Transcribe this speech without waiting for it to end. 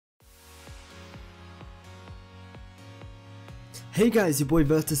Hey guys, your boy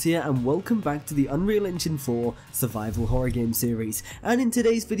Virtus here and welcome back to the Unreal Engine 4 survival horror game series, and in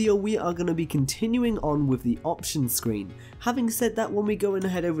today's video we are going to be continuing on with the options screen. Having said that, when we go and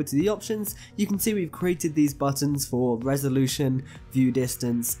head over to the options, you can see we've created these buttons for resolution, view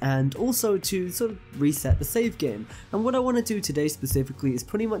distance, and also to sort of reset the save game. And what I want to do today specifically is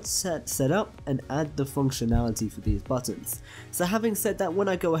pretty much set up and add the functionality for these buttons. So having said that, when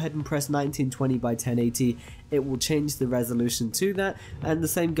I go ahead and press 1920 by 1080, it will change the resolution to that, and the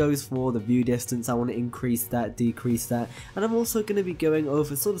same goes for the view distance. I want to increase that, decrease that, and I'm also going to be going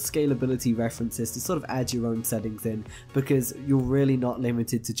over sort of scalability references to sort of add your own settings in, because you're really not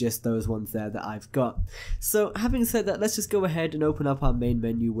limited to just those ones there that I've got. So having said that, let's just go ahead and open up our main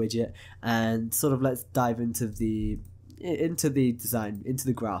menu widget and sort of let's dive into the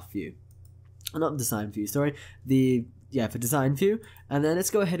graph view. Not design view, sorry, for design view, and then let's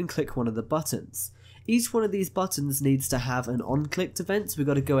go ahead and click one of the buttons. Each one of these buttons needs to have an on-clicked event, so we've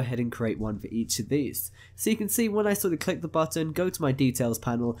got to go ahead and create one for each of these. So you can see when I sort of click the button, go to my details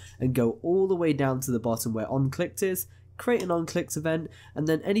panel and go all the way down to the bottom where on-clicked is, create an on-clicked event, and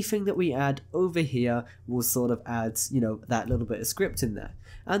then anything that we add over here will sort of add, that little bit of script in there.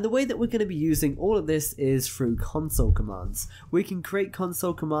 And the way that we're going to be using all of this is through console commands. We can create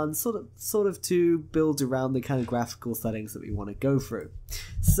console commands sort of to build around the kind of graphical settings that we want to go through.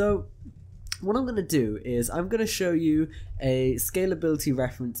 So what I'm going to do is I'm going to show you a scalability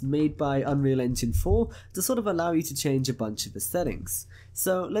reference made by Unreal Engine 4 to sort of allow you to change a bunch of the settings.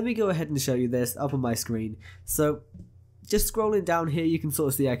 So let me go ahead and show you this up on my screen. So just scrolling down here, you can sort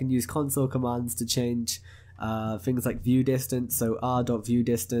of see I can use console commands to change things like view distance, so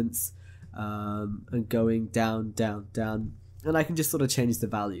r.viewDistance, and going down, and I can just sort of change the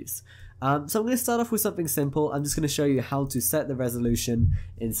values. So I'm going to start off with something simple. I'm just going to show you how to set the resolution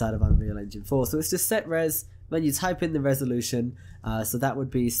inside of Unreal Engine 4. So it's just set res, when you type in the resolution, so that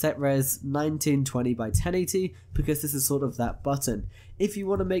would be set res 1920 by 1080, because this is sort of that button. If you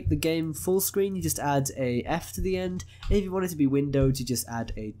want to make the game full screen, you just add a F to the end. If you want it to be windowed, you just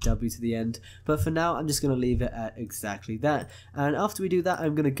add a W to the end. But for now, I'm just going to leave it at exactly that. And after we do that,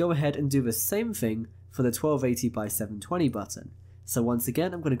 I'm going to go ahead and do the same thing for the 1280 by 720 button. So once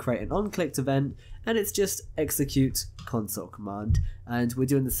again, I'm going to create an on-clicked event, and it's just execute console command. And we're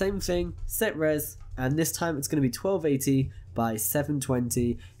doing the same thing, set res, and this time it's going to be 1280 by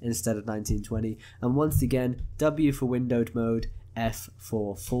 720 instead of 1920. And once again, W for windowed mode, F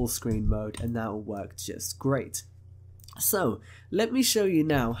for full screen mode, and that will work just great. So let me show you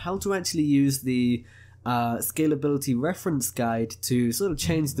now how to actually use the scalability reference guide to sort of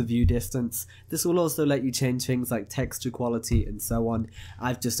change the view distance. This will also let you change things like texture quality and so on.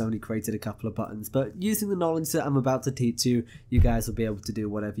 I've just only created a couple of buttons, but using the knowledge that I'm about to teach you, you guys will be able to do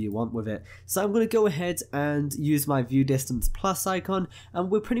whatever you want with it. So I'm going to go ahead and use my view distance plus icon,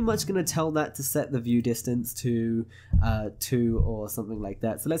 and we're pretty much going to tell that to set the view distance to 2 or something like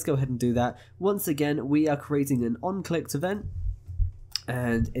that. So let's go ahead and do that. Once again, we are creating an on-clicked event,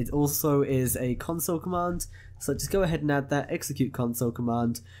 and it also is a console command, so just go ahead and add that, execute console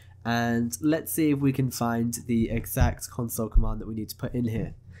command, and let's see if we can find the exact console command that we need to put in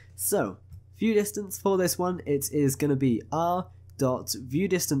here. So view distance for this one, it is going to be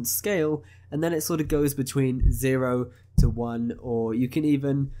r.viewDistanceScale, and then it sort of goes between 0 to 1, or you can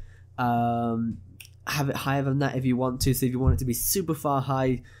even have it higher than that if you want to. So if you want it to be super far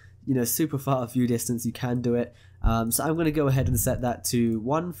high, super far view distance, you can do it. So I'm going to go ahead and set that to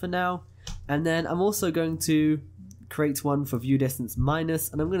 1 for now, and then I'm also going to create one for view distance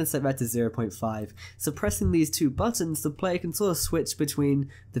minus, and I'm going to set that to 0.5. So pressing these two buttons, the player can sort of switch between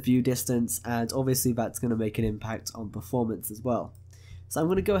the view distance, and obviously that's going to make an impact on performance as well. So I'm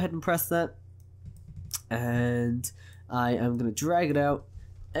going to go ahead and press that, and I am going to drag it out,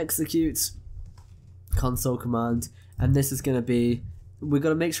 execute console command, and this is going to be, we've got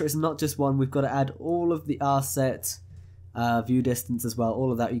to make sure it's not just one, we've got to add all of the rset view distance as well,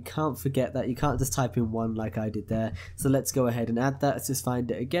 all of that. You can't forget that, you can't just type in 1 like I did there. So let's go ahead and add that. Let's just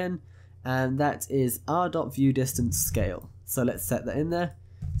find it again, and that is r.viewDistanceScale. So let's set that in there.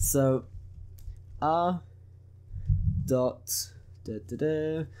 So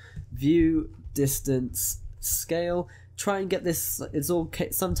r.viewDistanceScale. Try and get this, it's all,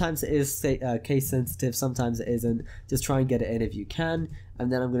 sometimes it is case sensitive, sometimes it isn't. Just try and get it in if you can.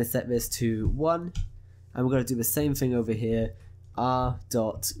 And then I'm going to set this to 1, and we're going to do the same thing over here,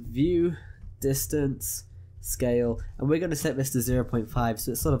 r.viewDistanceScale, and we're going to set this to 0.5,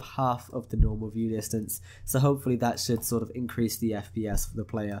 so it's sort of half of the normal view distance. So hopefully that should sort of increase the FPS for the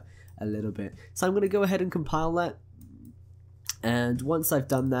player a little bit. So I'm going to go ahead and compile that, And once I've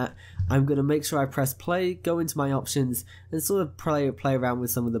done that, I'm going to make sure I press play, go into my options, and sort of play around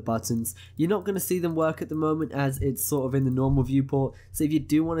with some of the buttons. You're not going to see them work at the moment as it's sort of in the normal viewport, so if you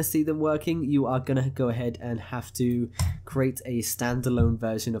do want to see them working, you are going to go ahead and have to create a standalone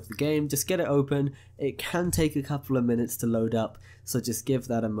version of the game. Just get it open. It can take a couple of minutes to load up, so just give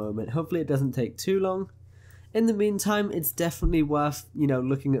that a moment. Hopefully it doesn't take too long. In the meantime, it's definitely worth,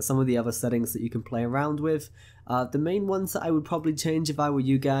 looking at some of the other settings that you can play around with. The main ones that I would probably change if I were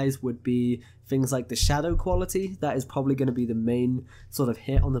you guys would be things like the shadow quality. That is probably going to be the main sort of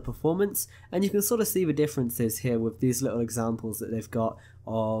hit on the performance, and you can sort of see the differences here with these little examples that they've got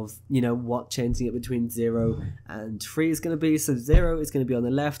of what changing it between 0 and 3 is going to be. So 0 is going to be on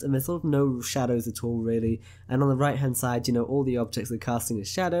the left, and there's sort of no shadows at all really, and on the right hand side all the objects are casting a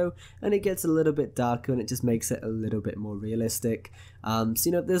shadow, and it gets a little bit darker and it just makes it a little bit more realistic.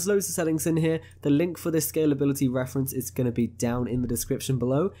 So there's loads of settings in here. The link for this scalability reference is going to be down in the description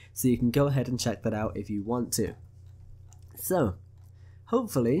below, so you can go ahead and check that out if you want to. So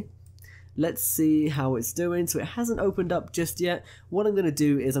hopefully, let's see how it's doing. So it hasn't opened up just yet. What I'm going to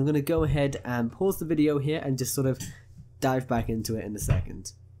do is I'm going to go ahead and pause the video here and just sort of dive back into it in a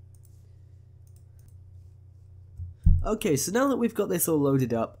second. Okay, so now that we've got this all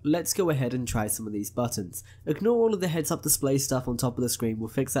loaded up, let's go ahead and try some of these buttons. Ignore all of the heads-up display stuff on top of the screen, we'll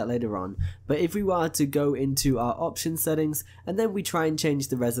fix that later on. But if we were to go into our option settings, and then we try and change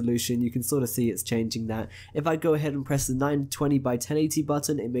the resolution, you can sort of see it's changing that. If I go ahead and press the 920 by 1080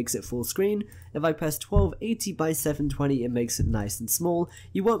 button, it makes it full screen. If I press 1280 by 720, it makes it nice and small.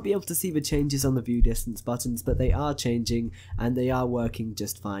 You won't be able to see the changes on the view distance buttons, but they are changing, and they are working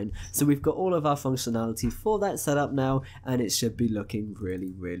just fine. So we've got all of our functionality for that set up now, and it should be looking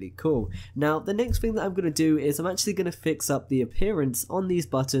really cool. Now the next thing that I'm going to do is I'm actually going to fix up the appearance on these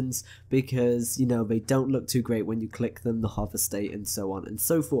buttons because they don't look too great when you click them, the hover state and so on and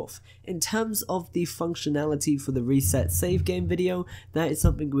so forth. In terms of the functionality for the reset save game video, that is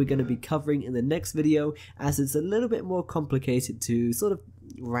something we're going to be covering in the next video, as it's a little bit more complicated to sort of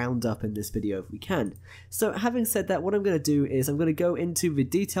round up in this video if we can. So having said that, what I'm going to do is I'm going to go into the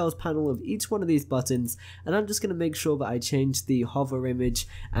details panel of each one of these buttons, and I'm just going to make sure that I change the hover image,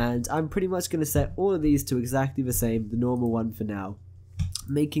 and I'm pretty much going to set all of these to exactly the same, the normal one for now,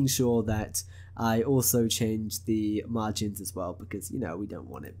 making sure that I also change the margins as well, because we don't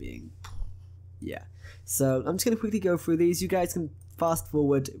want it being so I'm just going to quickly go through these. You guys can fast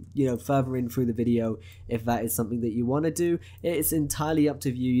forward further in through the video if that is something that you want to do. It's entirely up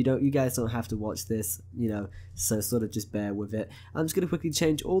to you. You guys don't have to watch this, so sort of just bear with it. I'm just going to quickly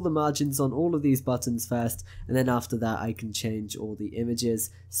change all the margins on all of these buttons first, and then after that I can change all the images.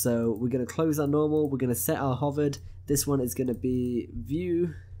 So we're going to close our normal, we're going to set our hovered. This one is going to be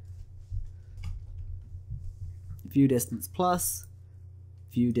view distance plus,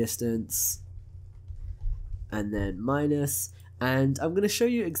 view distance, and then minus. And I'm going to show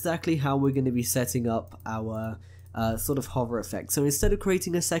you exactly how we're going to be setting up our sort of hover effect. So instead of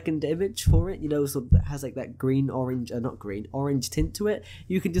creating a second image for it, sort of that has like that orange tint to it,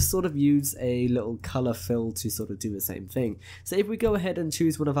 you can just sort of use a little color fill to sort of do the same thing. So if we go ahead and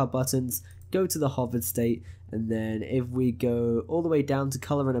choose one of our buttons, go to the hovered state, and then if we go all the way down to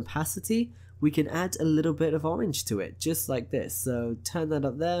color and opacity, we can add a little bit of orange to it, just like this. So turn that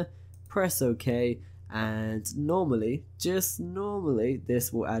up there, press OK, and just normally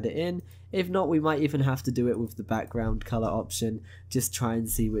this will add it in. If not, we might even have to do it with the background color option, just try and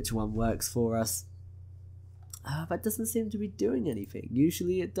see which one works for us. That doesn't seem to be doing anything.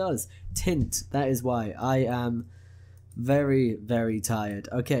 Usually it does. Tint, that is why. I am very tired.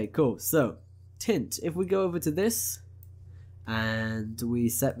 Okay, cool. So tint, if we go over to this and we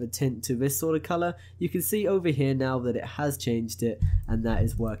set the tint to this sort of color, you can see over here now that it has changed it, and that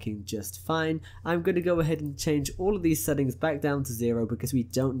is working just fine. I'm going to go ahead and change all of these settings back down to 0 because we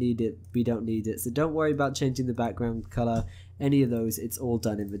don't need it. So don't worry about changing the background color, any of those, it's all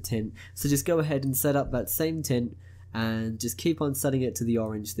done in the tint. So just go ahead and set up that same tint and just keep on setting it to the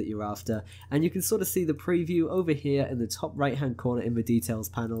orange that you're after, and you can sort of see the preview over here in the top right hand corner in the details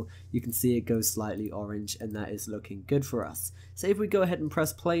panel. You can see it goes slightly orange, and that is looking good for us. So if we go ahead and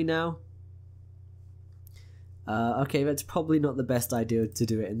press play now, okay, that's probably not the best idea to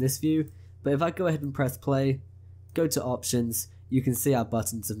do it in this view, but if I go ahead and press play, go to options, you can see our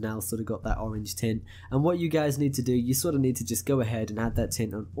buttons have now sort of got that orange tint. And what you guys need to do, you sort of need to just go ahead and add that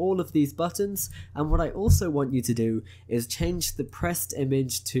tint on all of these buttons. And what I also want you to do is change the pressed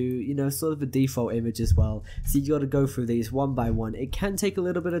image to, sort of a default image as well. So you got to go through these one by one. It can take a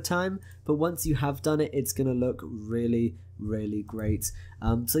little bit of time, but once you have done it, it's going to look really really great.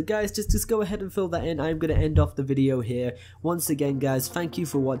 So guys, just go ahead and fill that in. I'm going to end off the video here. Once again guys, thank you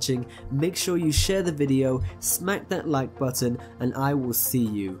for watching. Make sure you share the video, smack that like button, and I will see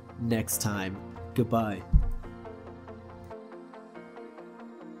you next time. Goodbye.